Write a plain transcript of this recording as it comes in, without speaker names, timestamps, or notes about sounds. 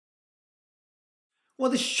Well,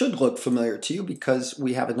 this should look familiar to you because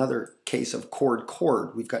we have another case of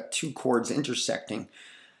chord-chord. We've got two chords intersecting,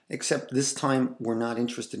 except this time we're not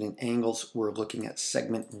interested in angles, we're looking at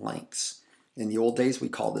segment lengths. In the old days, we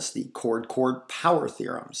call this the chord-chord power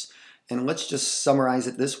theorems. And let's just summarize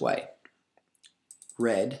it this way.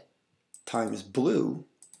 Red times blue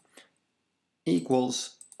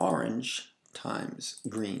equals orange times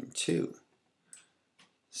green 2.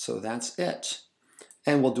 So that's it.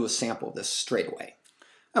 And we'll do a sample of this straight away.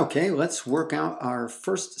 Okay, let's work out our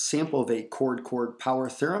first sample of a chord-chord power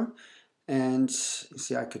theorem. And you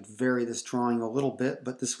see I could vary this drawing a little bit,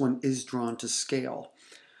 but this one is drawn to scale.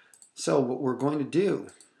 So what we're going to do,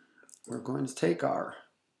 we're going to take our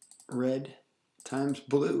red times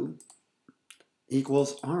blue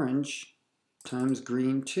equals orange times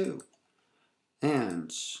green 2. And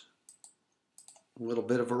a little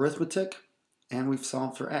bit of arithmetic, and we've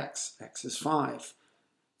solved for x. X is 5.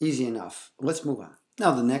 Easy enough. Let's move on.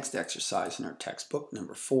 Now the next exercise in our textbook,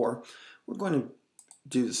 number 4, we're going to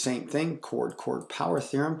do the same thing, chord-chord power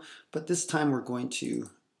theorem, but this time we're going to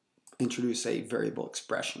introduce a variable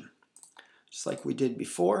expression. Just like we did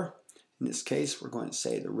before, in this case we're going to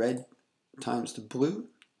say the red times the blue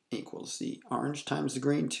equals the orange times the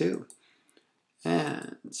green 2.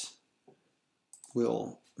 And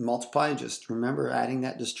we'll multiply, just remember adding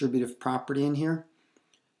that distributive property in here,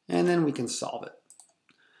 and then we can solve it.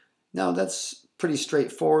 Now that's pretty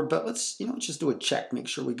straightforward, but let's just do a check, make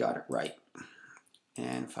sure we got it right.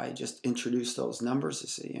 And if I just introduce those numbers, I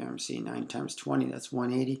say, see 9 times 20, that's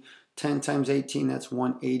 180. 10 times 18, that's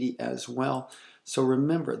 180 as well. So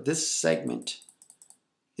remember, this segment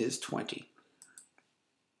is 20.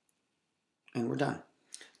 And we're done.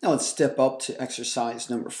 Now let's step up to exercise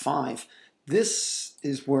number 5. This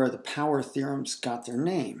is where the power theorems got their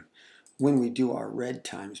name. When we do our red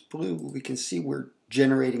times blue, we can see we're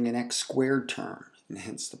generating an x squared term, and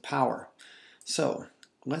hence the power. So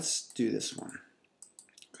let's do this one.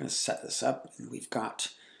 I'm going to set this up, and we've got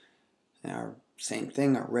our same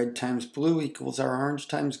thing. Our red times blue equals our orange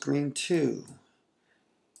times green 2.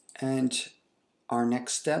 And our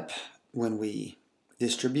next step, when we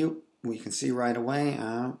distribute, we can see right away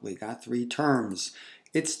we got 3 terms.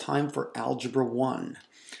 It's time for algebra 1.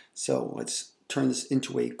 So let's turn this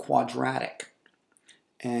into a quadratic.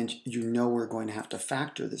 And we're going to have to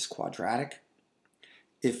factor this quadratic.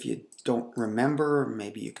 If you don't remember,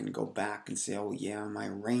 maybe you can go back and say, oh yeah, my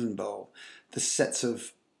rainbow. The sets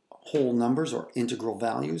of whole numbers or integral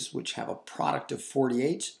values which have a product of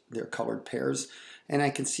 48, they're colored pairs. And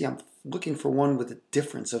I can see I'm looking for one with a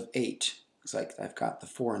difference of 8. Looks like I've got the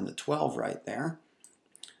 4 and the 12 right there.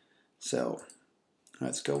 So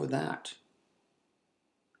let's go with that.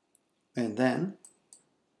 And then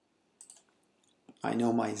I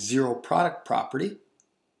know my zero product property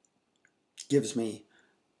gives me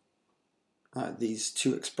these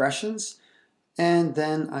two expressions. And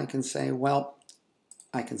then I can say, well,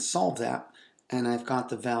 I can solve that. And I've got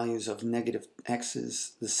the values of negative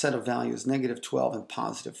x's, the set of values negative 12 and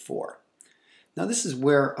positive 4. Now this is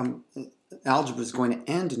where algebra is going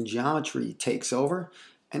to end and geometry takes over.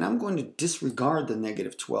 And I'm going to disregard the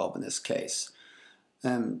negative 12 in this case.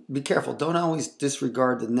 Be careful, don't always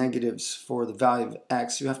disregard the negatives for the value of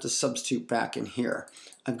x. You have to substitute back in here.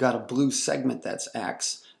 I've got a blue segment that's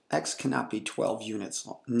x. X cannot be 12 units,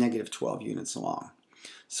 negative 12 units long.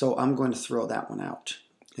 So I'm going to throw that one out.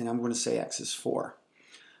 And I'm going to say x is 4.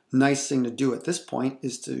 Nice thing to do at this point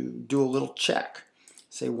is to do a little check.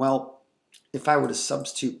 Say, well, if I were to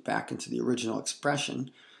substitute back into the original expression,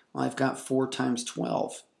 well, I've got 4 times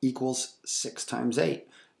 12 equals 6 times 8.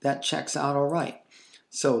 That checks out all right.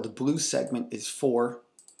 So the blue segment is 4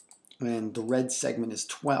 and the red segment is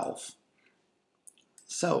 12.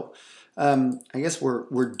 So I guess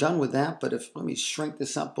we're done with that, but let me shrink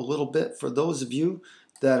this up a little bit. For those of you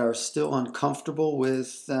that are still uncomfortable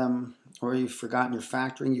with, or you've forgotten your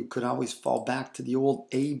factoring, you could always fall back to the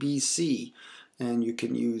old ABC, and you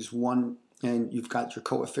can use 1, and you've got your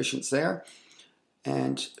coefficients there,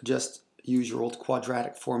 and just use your old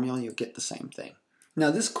quadratic formula, you'll get the same thing. Now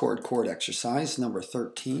this chord-chord exercise, number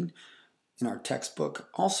 13, in our textbook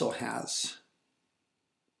also has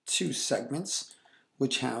 2 segments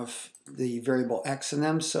which have the variable x in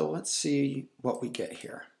them, so let's see what we get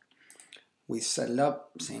here. We set it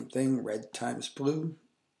up, same thing, red times blue,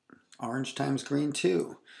 orange times green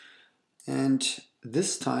 2. And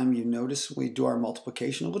this time you notice we do our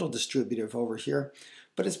multiplication, a little distributive over here,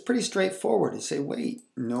 but it's pretty straightforward. You say, wait,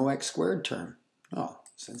 no x squared term. Oh,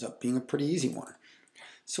 this ends up being a pretty easy one.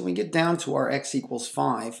 So we get down to our x equals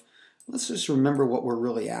 5. Let's just remember what we're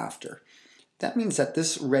really after. That means that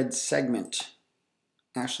this red segment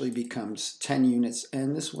actually becomes 10 units,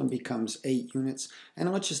 and this one becomes 8 units.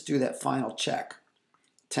 And let's just do that final check.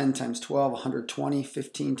 10 times 12, 120,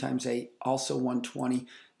 15 times 8, also 120.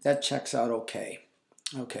 That checks out okay.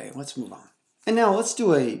 Okay, let's move on. And now let's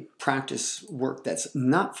do a practice work that's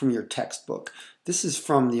not from your textbook. This is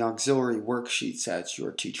from the auxiliary worksheets that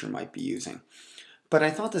your teacher might be using. But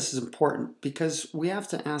I thought this is important because we have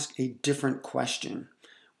to ask a different question.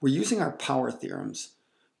 We're using our power theorems,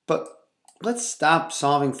 but let's stop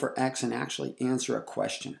solving for x and actually answer a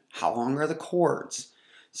question. How long are the chords?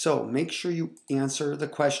 So make sure you answer the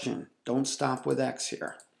question. Don't stop with x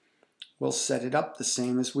here. We'll set it up the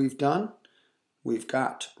same as we've done. We've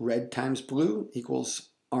got red times blue equals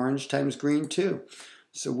orange times green too.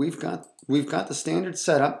 So we've got the standard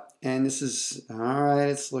setup, and this is, all right,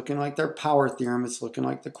 it's looking like their power theorem. It's looking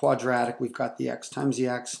like the quadratic. We've got the x times the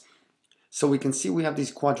x. So we can see we have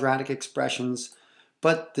these quadratic expressions,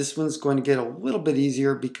 but this one's going to get a little bit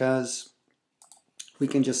easier because we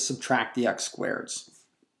can just subtract the x squareds.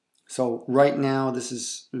 So right now this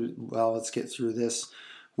is, well, let's get through this.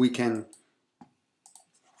 We can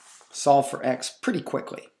solve for x pretty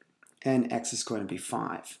quickly, and x is going to be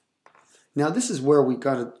 5. Now this is where we've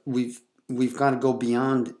got to go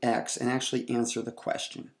beyond x and actually answer the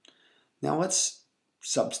question. Now let's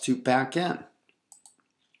substitute back in.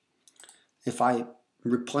 If I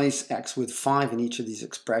replace x with 5 in each of these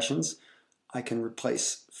expressions, I can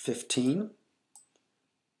replace 15.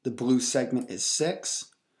 The blue segment is 6.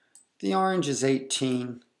 The orange is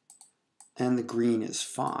 18. And the green is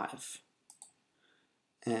 5.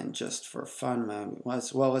 And just for fun,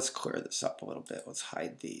 let's clear this up a little bit. Let's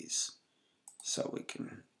hide these so we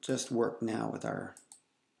can just work now with our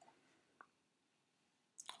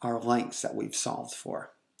lengths that we've solved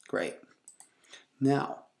for. Great.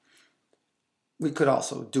 Now, we could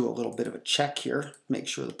also do a little bit of a check here. Make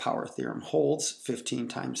sure the power theorem holds. 15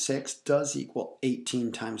 times 6 does equal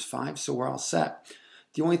 18 times 5, so we're all set.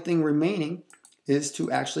 The only thing remaining is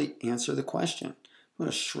to actually answer the question. I'm going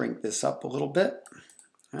to shrink this up a little bit.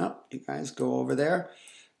 Well, you guys go over there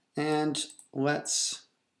and let's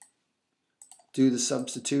do the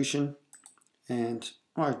substitution,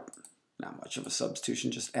 or not much of a substitution,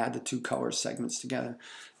 just add the two color segments together,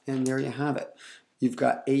 and there you have it. You've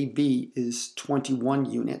got AB is 21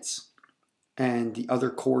 units and the other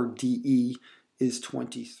chord DE is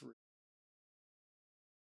 23.